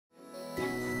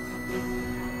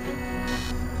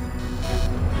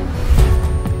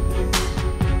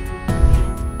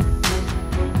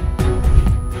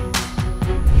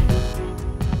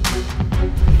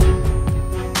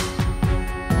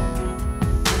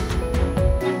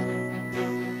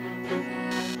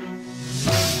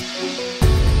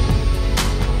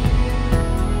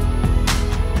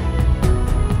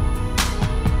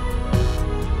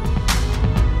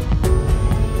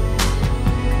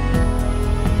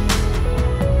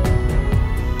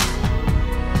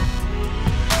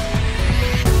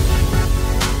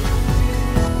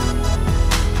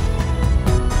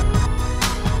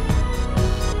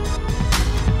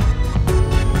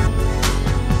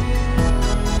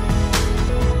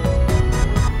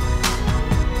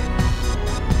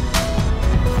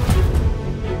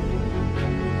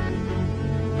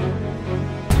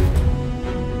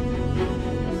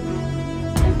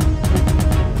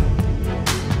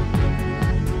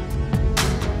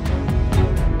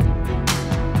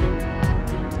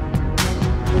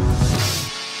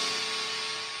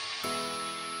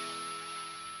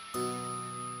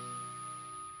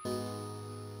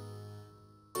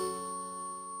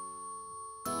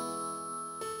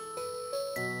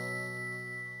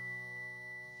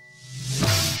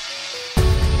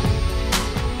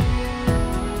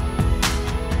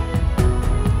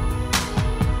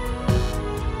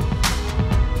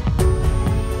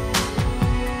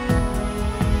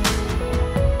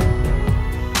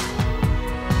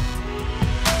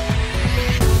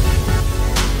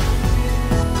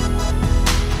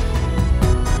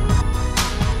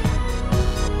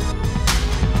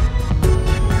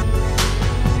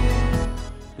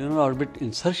lunar orbit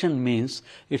insertion means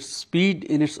its speed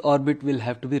in its orbit will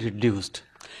have to be reduced.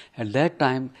 At that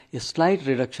time, a slight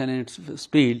reduction in its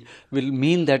speed will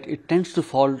mean that it tends to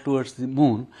fall towards the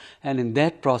moon, and in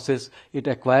that process it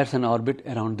acquires an orbit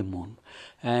around the moon.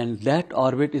 And that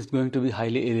orbit is going to be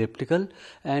highly elliptical,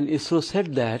 and ISRO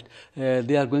said that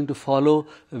they are going to follow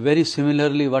very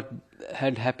similarly what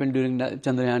had happened during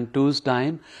Chandrayaan-2's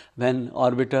time, when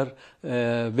orbiter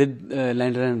with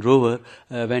lander and rover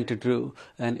went into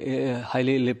a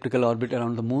highly elliptical orbit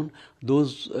around the moon.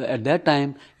 Those at that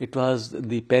time it was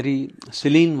the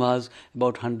Perilune was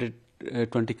about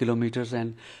 120 kilometers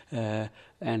and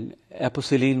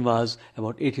Apophylline was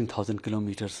about 18,000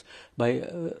 kilometers. By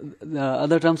the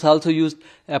other terms also used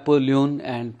Apophylline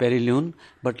and Perilune,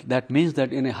 but that means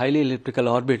that in a highly elliptical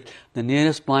orbit, the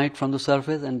nearest point from the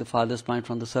surface and the farthest point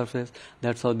from the surface,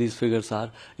 that's how these figures are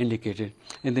indicated.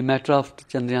 In the matter of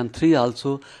Chandrayaan-3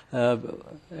 also,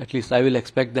 at least I will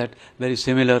expect that very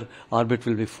similar orbit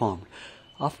will be formed.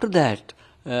 After that,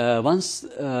 once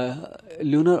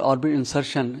lunar orbit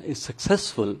insertion is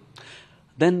successful,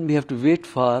 then we have to wait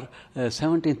for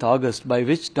 17th August, by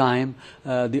which time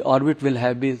the orbit will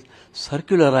have been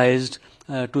circularized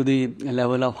to the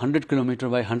level of 100 kilometer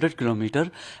by 100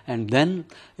 kilometer, and then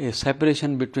a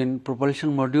separation between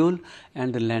propulsion module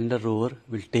and the lander rover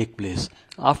will take place.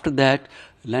 After that,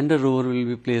 lander rover will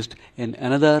be placed in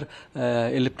another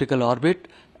elliptical orbit,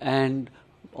 and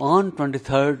on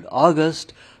 23rd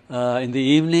August in the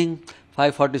evening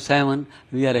 5:47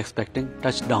 we are expecting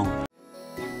touchdown.